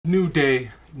New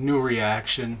day, new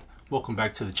reaction. Welcome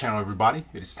back to the channel, everybody.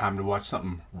 It is time to watch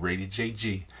something rated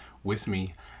JG with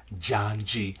me, John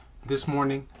G. This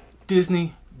morning,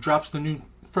 Disney drops the new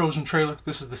Frozen trailer.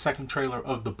 This is the second trailer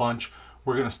of the bunch.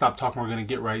 We're going to stop talking. We're going to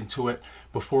get right into it.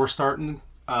 Before starting,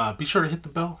 be sure to hit the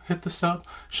bell, hit the sub,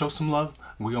 show some love.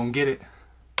 We're going to get it.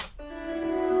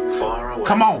 Far away,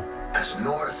 come on, as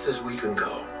north as we can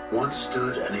go, once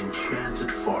stood an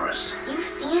enchanted forest. You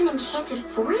see an enchanted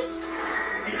forest?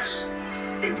 Yes,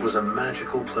 it was a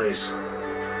magical place,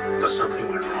 but something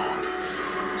went wrong.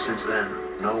 Since then,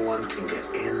 no one can get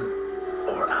in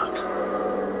or out.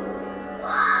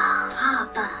 Wow,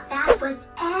 Papa, that was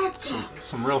epic.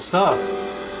 some real stuff.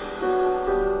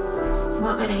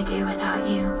 What would I do without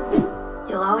you?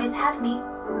 You'll always have me.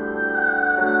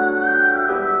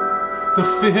 The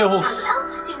feels. Has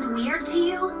Elsa seemed weird to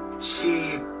you?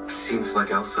 She seems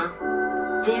like Elsa.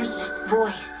 There's this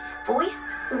voice. Voice?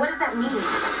 What does that mean?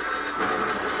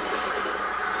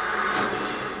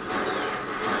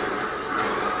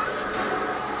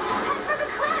 Head for the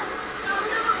cliffs!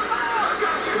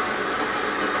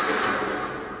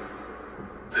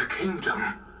 The kingdom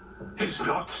is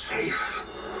not safe.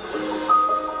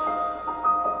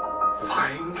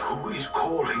 Find who is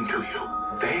calling to you.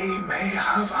 They may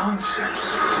have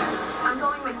answers. I'm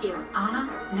going with you. Anna?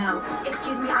 No.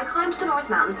 Excuse me, I climbed the North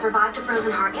Mountain, survived a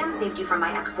frozen heart, and saved you from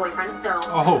my ex-boyfriend, so,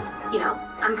 Oh, you know,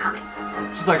 I'm coming.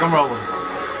 she's like, I'm rolling.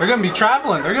 They're going to be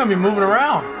traveling. They're going to be moving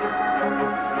around.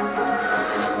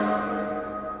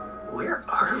 Where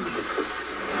are we?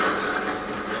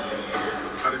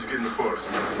 How did you get in the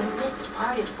forest? The mist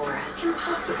parted for us.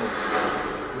 Impossible.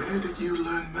 Where did you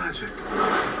learn magic?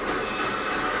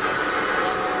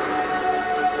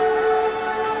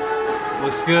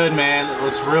 Looks good, man. It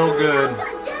looks real good.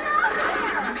 Get out of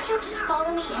there! You can't just follow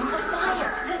me into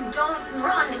fire. Then don't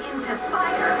run into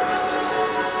fire.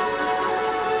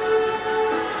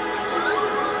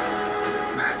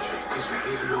 Magic is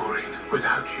very alluring.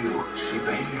 Without you, she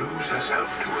may lose herself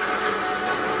to it.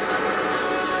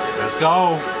 Let's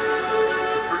go.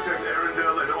 Protect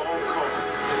Arendelle at all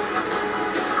costs.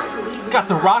 I believe we Got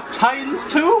the Rock Titans,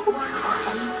 too? one or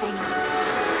anything.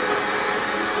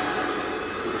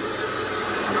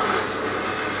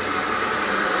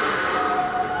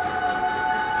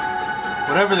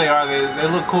 Whatever they are, they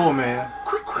look cool, man.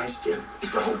 Quick question.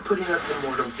 Is the whole putting us in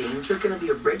mortal danger gonna be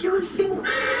a regular thing?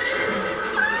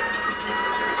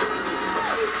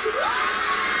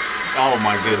 Oh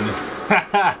my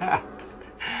goodness.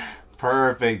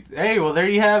 Perfect. Hey, well there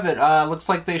you have it. Looks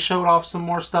like they showed off some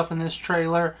more stuff in this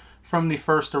trailer from the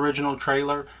first original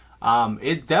trailer.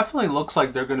 It definitely looks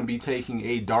like they're going to be taking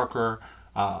a darker,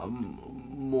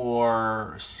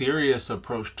 more serious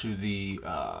approach to the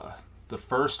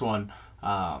first one.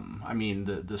 I mean,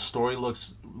 the story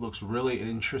looks really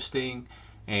interesting,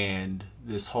 and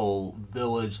this whole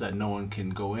village that no one can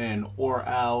go in or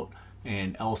out,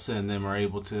 and Elsa and them are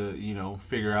able to, you know,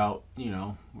 figure out, you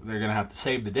know, they're gonna have to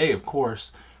save the day, of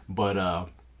course, but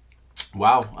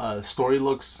wow, story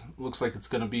looks like it's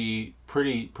gonna be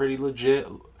pretty legit.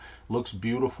 Looks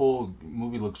beautiful.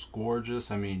 Movie looks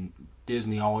gorgeous. I mean,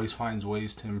 Disney always finds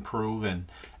ways to improve and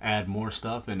add more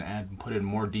stuff and put in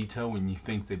more detail when you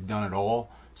think they've done it all.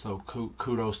 So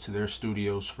kudos to their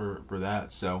studios for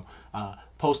that. So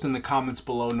post in the comments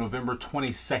below. November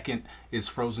 22nd is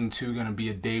Frozen 2 going to be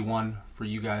a day one for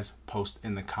you guys. Post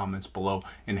in the comments below.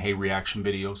 And hey, reaction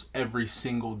videos every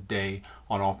single day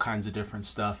on all kinds of different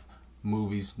stuff.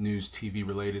 Movies, news, TV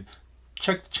related.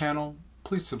 Check the channel.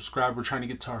 Please subscribe. We're trying to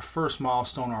get to our first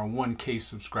milestone, our 1K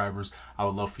subscribers. I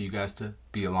would love for you guys to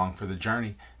be along for the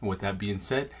journey. And with that being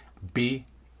said, be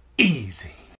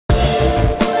easy.